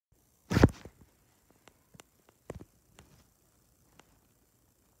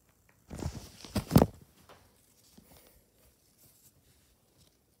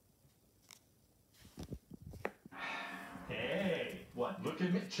what? Look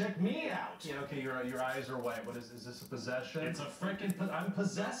at me. Check me out. Yeah, okay, your eyes are white. What is this a possession? It's a frickin' I'm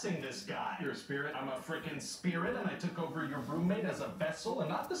possessing this guy. You're a spirit? I'm a frickin' spirit, and I took over your roommate as a vessel, and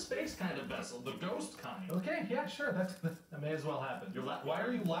not the space kind of vessel, the ghost kind. Okay, yeah, sure. That may as well happen. Why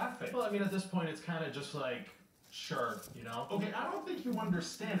are you laughing? Well, I mean, at this point, it's kind of just like, sure, you know? Okay, I don't think you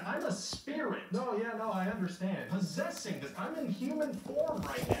understand. I'm a spirit. No, yeah, no, I understand. Possessing this. I'm in human form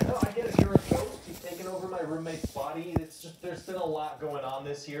right now. No, I get it. You're a ghost. You've taken over my roommate's body. It's just, there's been a lot going on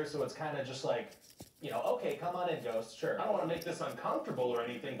this year, so it's kind of just like, you know, okay, come on in, ghost, sure. I don't want to make this uncomfortable or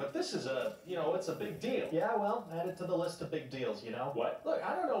anything, but this is it's a big deal. Yeah, well, add it to the list of big deals, you know? What? Look,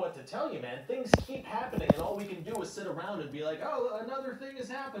 I don't know what to tell you, man. Things keep happening, and all we can do is sit around and be like, oh, another thing is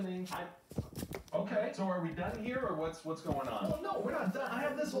happening. Okay, so are we done here, or what's going on? Well, no, we're not done. I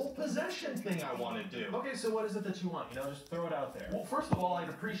have this whole possession thing I want to do. Okay, so what is it that you want? You know, just throw it out there. Well, first of all, I'd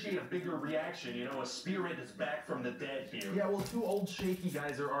appreciate a bigger reaction. You know, a spirit is back from the dead here. Yeah, well, two old shaky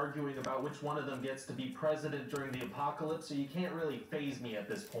guys are arguing about which one of them gets to be president during the apocalypse, so you can't really phase me at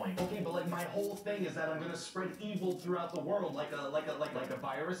this point. Okay, but like my whole thing is that I'm gonna spread evil throughout the world like a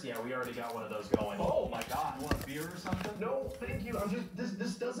virus? Yeah, we already got one of those going. Oh my god. You want a beer or something? No, thank you. I'm just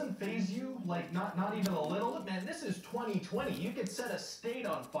this doesn't phase you? Like not even a little? Man, this is 2020. You could set a state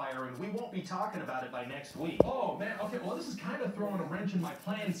on fire and we won't be talking about it by next week. Oh man, okay, well this is kind of throwing a wrench in my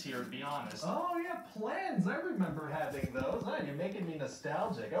plans here, to be honest. Oh yeah, plans. I remember having those. Man, you're making me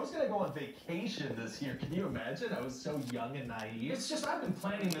nostalgic. I was gonna go on vacation this year. Can you imagine? I was so young and naive. It's just I've been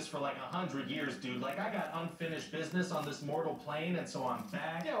planning this for like 100 years, dude. Like I got unfinished business on this mortal plane, and so I'm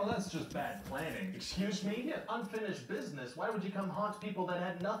back. Yeah, well that's just bad planning. Excuse me? Yeah, unfinished business. Why would you come haunt people that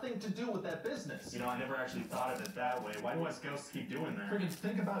had nothing to do with that business? You know, I never actually thought of it that way. Why do us ghosts keep doing that? Friggin'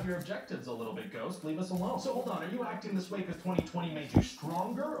 think about your objectives a little bit, Ghost. Leave us alone. So hold on, are you acting this way because 2020 made you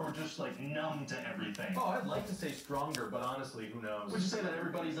stronger, or just like numb to everything? Oh, I'd like to say stronger, but honestly, who knows? Would you say that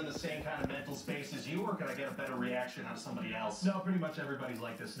everybody's in the same kind of mental space as you, or could I get a better reaction out of somebody else? No, pretty much everybody's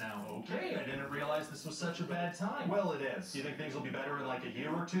like this now. Okay, I didn't realize this was such a bad time. Well, it is. Do you think things will be better in like a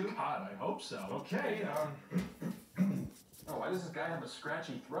year or two? God, I hope so. Okay, Oh, why does this guy have a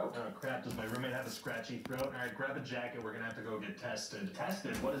scratchy throat? Oh crap, does my roommate have a scratchy throat? Alright, grab a jacket, we're gonna have to go get tested.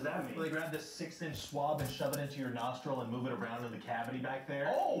 Tested? What does that mean? Well, they grab this 6-inch swab and shove it into your nostril and move it around in the cavity back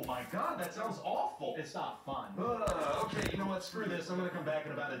there. Oh my god, that sounds awful! It's not fun. Okay, you know what, screw this. I'm gonna come back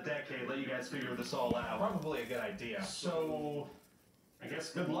in about a decade, let you guys figure this all out. Probably a good idea. So, I guess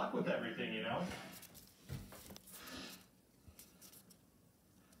good luck with everything, you know?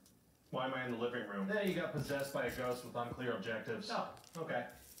 Why am I in the living room? Yeah, you got possessed by a ghost with unclear objectives. Oh, okay.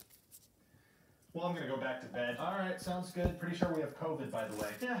 Well, I'm gonna go back to bed. Alright, sounds good. Pretty sure we have COVID, by the way.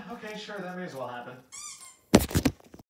 Yeah, okay, sure, that may as well happen.